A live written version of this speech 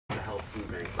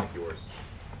food banks like yours?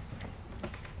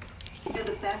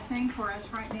 The best thing for us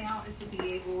right now is to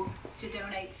be able to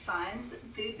donate funds.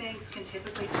 Food banks can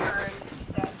typically turn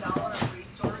that dollar of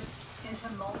resource into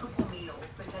multiple meals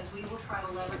because we will try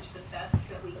to leverage the best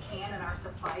that we can in our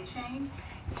supply chain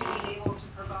to be able to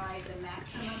provide the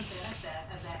maximum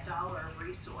benefit of that dollar of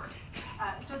resource.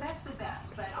 So that's the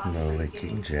best. But no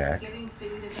licking, Jack. Giving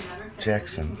food is another thing.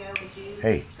 Jackson. Go and do.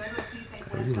 Hey, Go to a food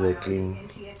bank are you website licking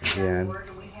again?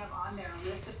 and we have on there a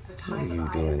list of the type What are you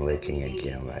of doing items licking that we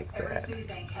again need. like that? Every food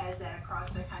bank has that across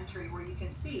the country where you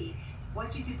can see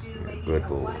what you could do, maybe Good a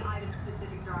boy. one item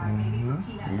specific drive, maybe for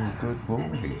peanut You're a butter. good boy.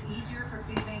 That makes it easier for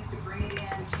food banks to bring it in,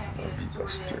 check it, store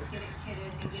it, get it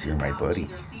kitted, and get You're it my out buddy. to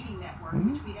their feeding network,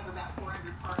 which we have about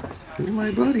 400 partners in our You're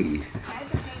my buddy.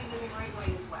 Advocating is a great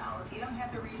way as well. If you don't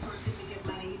have the resources to give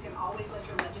money, you can always let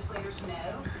your legislators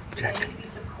know that Jack, they need to be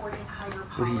supporting higher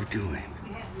policy. what are you doing?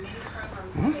 We have many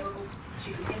programs available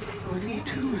to individual What are you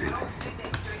doing? food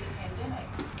banks during the pandemic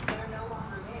that are no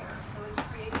longer there. So it's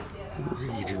created What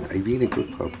are you doing? Are you being a good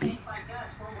puppy?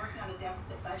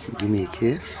 Give me a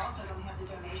kiss.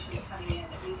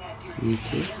 Give me a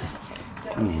kiss.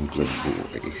 Good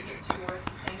boy.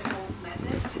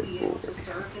 Good boy.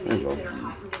 I love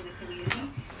you.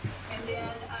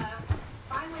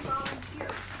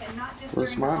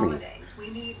 Where's mommy? We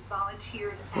need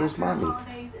volunteers Where's after mommy?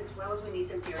 holidays as well as we need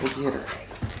them during Go get her.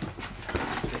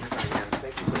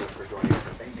 Thank you so much for joining us,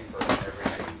 and thank you for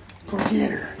everything. Go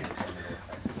get her.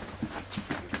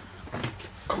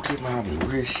 Go get mommy.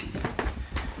 Where is she?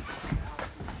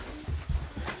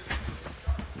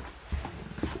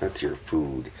 That's your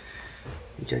food.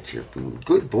 You got your food.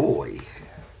 Good boy.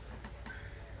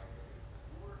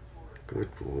 Good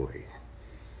boy.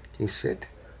 Can you sit?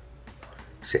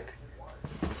 Sit.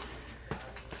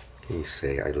 Can you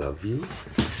say I love you?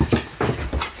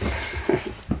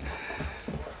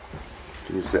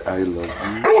 Can you say I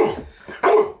love you?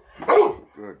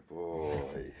 Good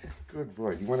boy. Good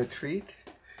boy. Do you want a treat?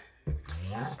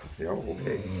 Yeah,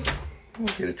 okay. We'll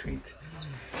get a treat.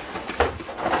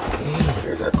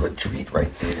 There's a good treat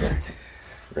right there.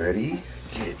 Ready?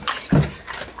 Get it.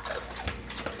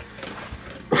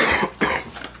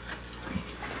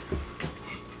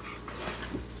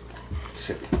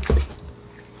 Sit.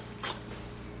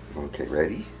 Okay,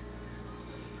 ready?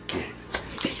 Get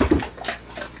it.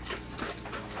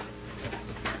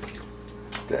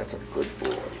 That's a good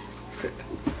boy. Sit.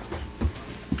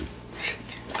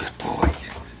 Good boy.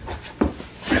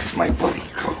 That's my buddy.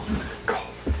 Go. Go.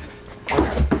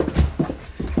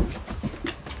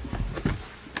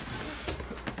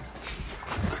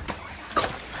 Good boy. Go.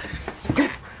 Go.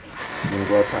 You want to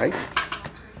go outside?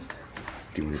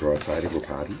 Do you want to go outside and go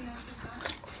potty?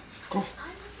 Go.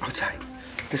 Outside.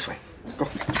 This way. Go.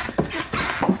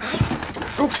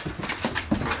 Go.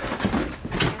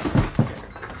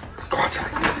 Go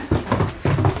outside.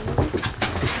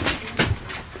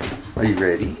 Are you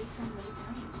ready?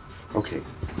 Okay.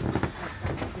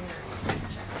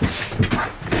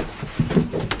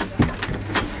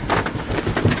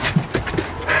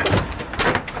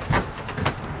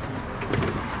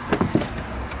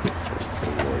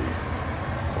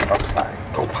 Outside.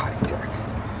 Go potty, Jack.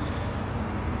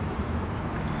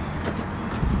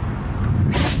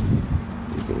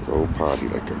 You can go potty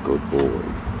like a good boy.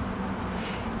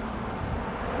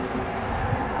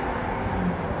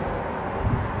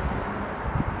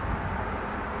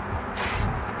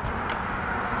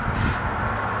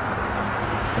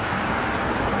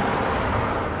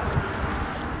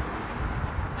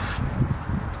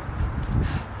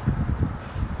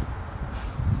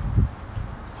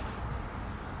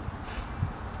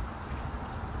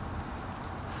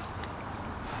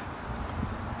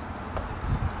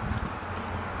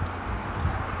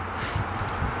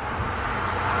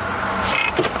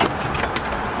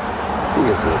 Who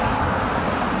is it?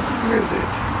 Who is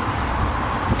it?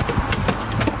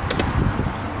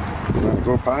 You want to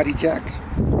go potty, Jack?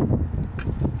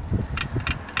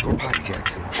 Go potty,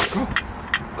 Jackson. Go.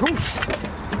 Go.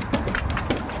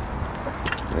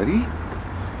 Ready?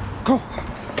 Go.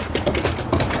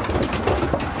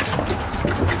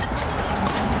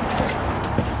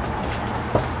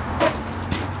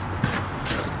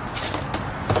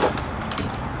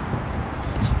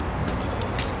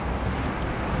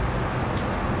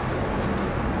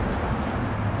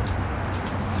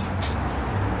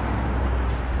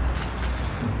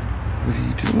 What are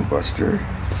you doing, Buster?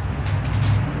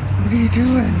 What are you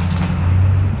doing?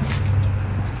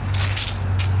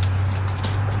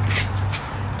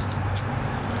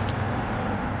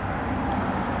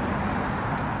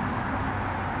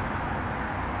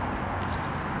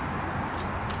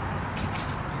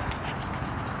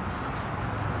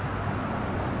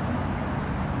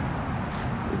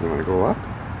 You want to go up?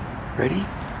 Ready?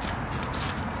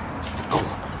 Go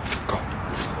up. Go.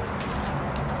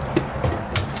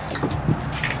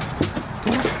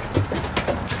 Go up.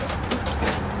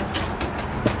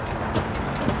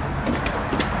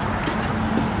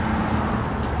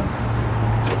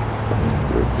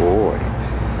 Good boy.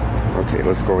 Okay,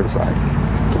 let's go inside.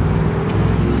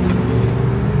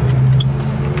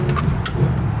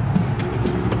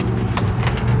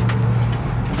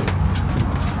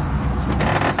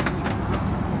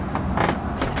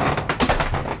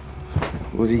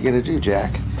 What are you gonna do, Jack?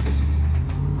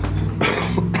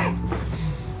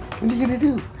 What are you gonna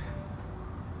do?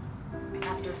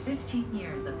 After 15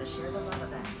 years of the Share the Love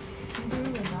event,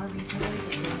 Subaru and our retailers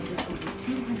have donated over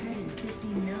 $250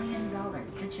 million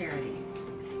to charity.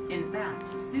 In fact,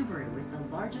 Subaru is the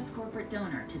largest corporate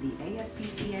donor to the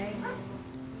ASPCA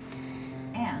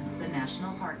and the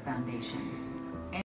National Heart Foundation.